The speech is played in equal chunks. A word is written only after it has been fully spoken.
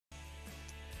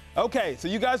Okay, so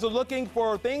you guys are looking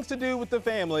for things to do with the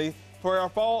family for our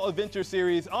Fall Adventure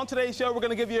series. On today's show, we're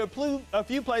going to give you a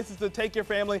few places to take your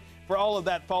family for all of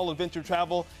that fall adventure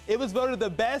travel. It was voted the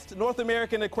best North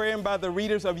American aquarium by the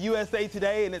readers of USA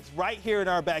Today, and it's right here in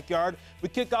our backyard. We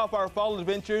kick off our fall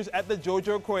adventures at the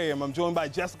Georgia Aquarium. I'm joined by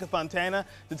Jessica Fontana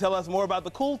to tell us more about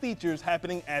the cool features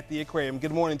happening at the aquarium.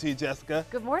 Good morning to you, Jessica.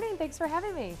 Good morning. Thanks for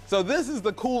having me. So this is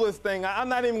the coolest thing. I'm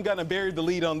not even going to bury the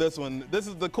lead on this one. This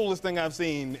is the coolest thing I've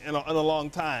seen in a long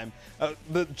time.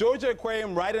 The Georgia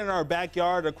Aquarium right in our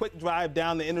backyard, a quick drive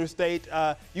down the interstate.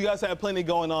 You guys have plenty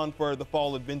going on for the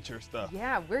fall adventure stuff.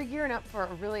 Yeah, we're gearing up for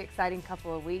a really exciting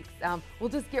couple of weeks. We'll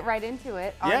just get right into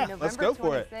it. Yeah, on November let's go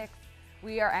for it. 26th,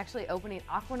 we are actually opening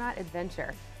Aquanaut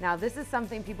Adventure. Now, this is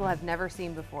something people have never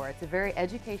seen before. It's a very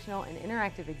educational and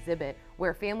interactive exhibit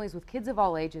where families with kids of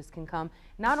all ages can come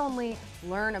not only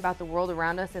learn about the world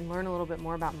around us and learn a little bit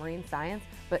more about marine science,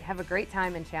 but have a great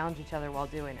time and challenge each other while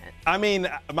doing it. I mean,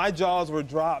 my jaws were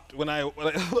dropped when I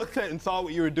looked at and saw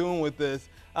what you were doing with this.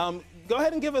 Go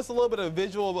ahead and give us a little bit of a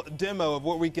visual demo of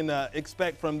what we can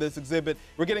expect from this exhibit.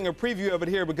 We're getting a preview of it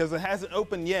here because it hasn't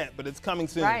opened yet, but it's coming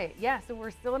soon. Right, yeah, so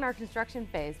we're still in our construction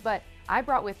phase, but I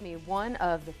brought with me one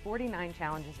of the 49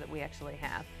 challenges that we actually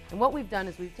have. And what we've done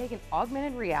is we've taken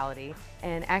augmented reality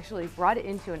and actually brought it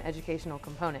into an educational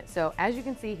component. So as you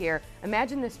can see here,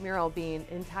 imagine this mural being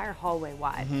an entire hallway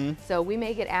wide. So we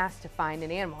may get asked to find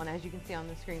an animal, and as you can see on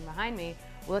the screen behind me,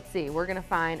 well, let's see, we're gonna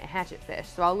find a hatchetfish.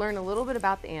 So I'll learn a little bit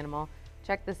about the animal.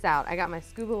 Check this out. I got my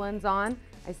scuba lens on.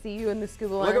 I see you in the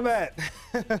scuba lens. Look at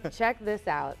that. Check this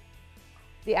out.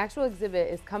 The actual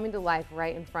exhibit is coming to life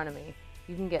right in front of me.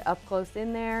 You can get up close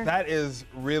in there. That is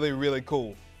really, really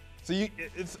cool. So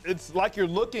it's like you're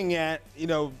looking at,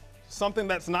 something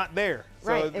that's not there.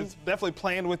 So right. It's definitely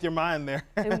playing with your mind there.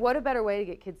 And what a better way to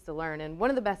get kids to learn. And one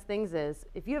of the best things is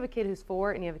if you have a kid who's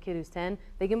 4 and you have a kid who's 10,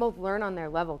 they can both learn on their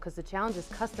level because the challenge is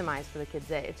customized for the kid's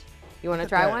age. You want to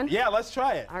try one? Yeah, let's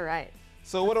try it. All right.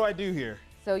 So what do I do here?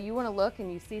 So you want to look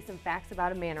and you see some facts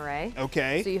about a manta ray.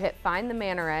 Okay. So you hit find the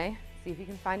manta ray. See if you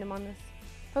can find them on this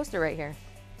poster right here.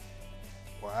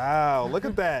 Wow, look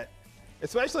at that.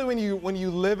 Especially when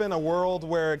you live in a world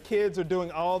where kids are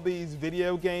doing all these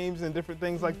video games and different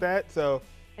things like that. So.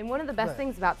 And one of the best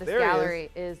things about this gallery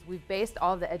is we've based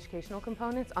all of the educational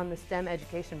components on the STEM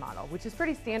education model, which is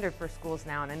pretty standard for schools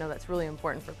now, and I know that's really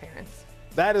important for parents.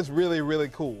 That is really, really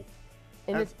cool.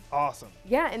 And that's awesome.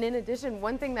 Yeah, and in addition,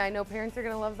 one thing that I know parents are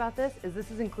going to love about this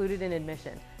is included in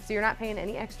admission. So you're not paying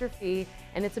any extra fee,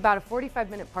 and it's about a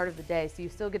 45-minute part of the day, so you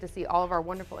still get to see all of our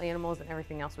wonderful animals and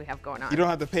everything else we have going on. You don't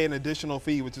have to pay an additional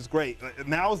fee, which is great.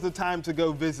 Now is the time to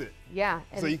go visit. Yeah.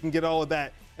 So you can get all of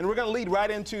that. And we're going to lead right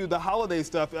into the holiday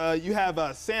stuff. You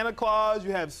have Santa Claus,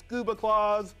 you have Scuba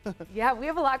Claus. Yeah, we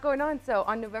have a lot going on. So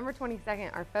on November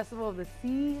 22nd, our Festival of the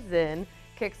Season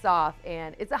kicks off,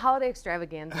 and it's a holiday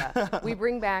extravaganza. We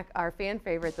bring back our fan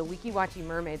favorite, the Weeki Wachee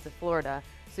Mermaids of Florida.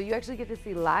 So you actually get to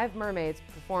see live mermaids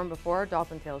perform before our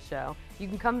Dolphin Tales show. You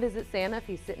can come visit Santa if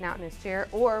he's sitting out in his chair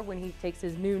or when he takes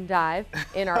his noon dive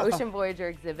in our Ocean Voyager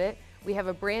exhibit. We have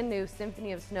a brand new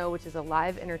Symphony of Snow, which is a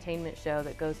live entertainment show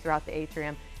that goes throughout the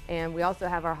atrium. And we also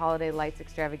have our Holiday Lights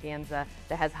extravaganza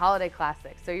that has holiday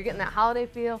classics. So you're getting that holiday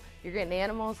feel, you're getting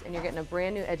animals, and you're getting a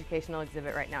brand new educational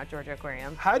exhibit right now at Georgia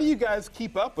Aquarium. How do you guys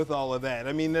keep up with all of that?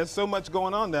 I mean, there's so much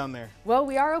going on down there. Well,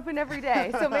 we are open every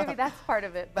day, so maybe that's part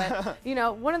of it. But,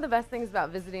 one of the best things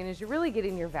about visiting is you're really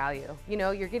getting your value.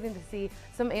 You're getting to see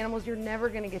some animals you're never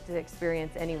going to get to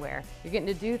experience anywhere. You're getting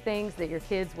to do things that your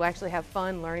kids will actually have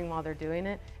fun learning while they're doing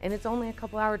it, and it's only a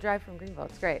couple-hour drive from Greenville.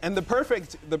 It's great. And the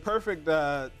perfect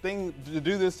thing to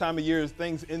do this time of year is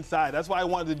things inside. That's why I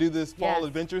wanted to do this fall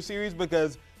adventure series,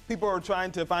 because people are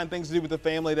trying to find things to do with the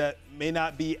family that may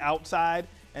not be outside,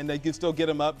 and they can still get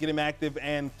them up, get them active,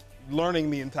 and learning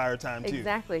the entire time too.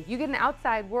 Exactly. You get an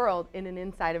outside world in an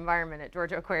inside environment at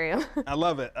Georgia Aquarium. I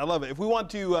love it. I love it. If we want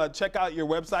to check out your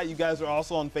website, you guys are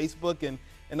also on Facebook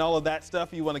and all of that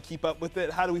stuff. You want to keep up with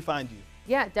it. How do we find you?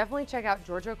 Yeah, definitely check out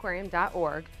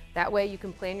georgiaaquarium.org. That way you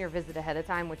can plan your visit ahead of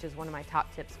time, which is one of my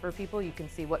top tips for people. You can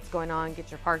see what's going on, get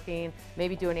your parking,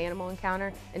 maybe do an animal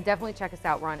encounter, and definitely check us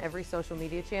out. We're on every social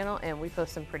media channel, and we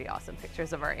post some pretty awesome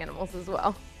pictures of our animals as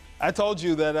well. I told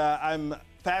you that I'm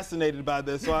fascinated by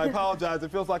this, so I apologize.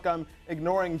 It feels like I'm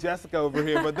ignoring Jessica over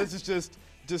here, but this is just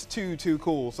too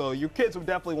cool. So your kids will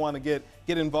definitely want to get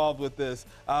involved with this.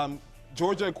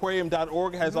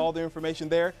 GeorgiaAquarium.org has all the information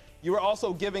there. You were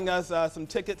also giving us some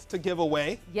tickets to give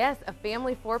away. Yes, a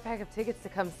family 4-pack of tickets to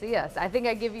come see us. I think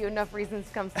I give you enough reasons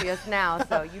to come see us now,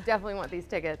 so you definitely want these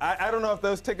tickets. I don't know if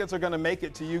those tickets are going to make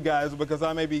it to you guys because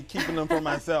I may be keeping them for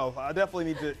myself. I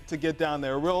definitely need to get down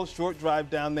there. A real short drive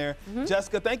down there.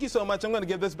 Jessica, thank you so much. I'm going to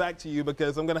give this back to you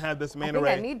because I'm going to have this manta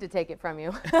ray. I think I need to take it from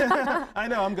you. I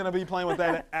know. I'm going to be playing with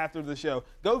that after the show.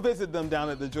 Go visit them down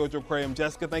at the Georgia Aquarium.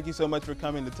 Jessica, thank you so much for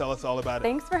coming to tell us all about it.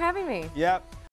 Thanks for having me. Yep.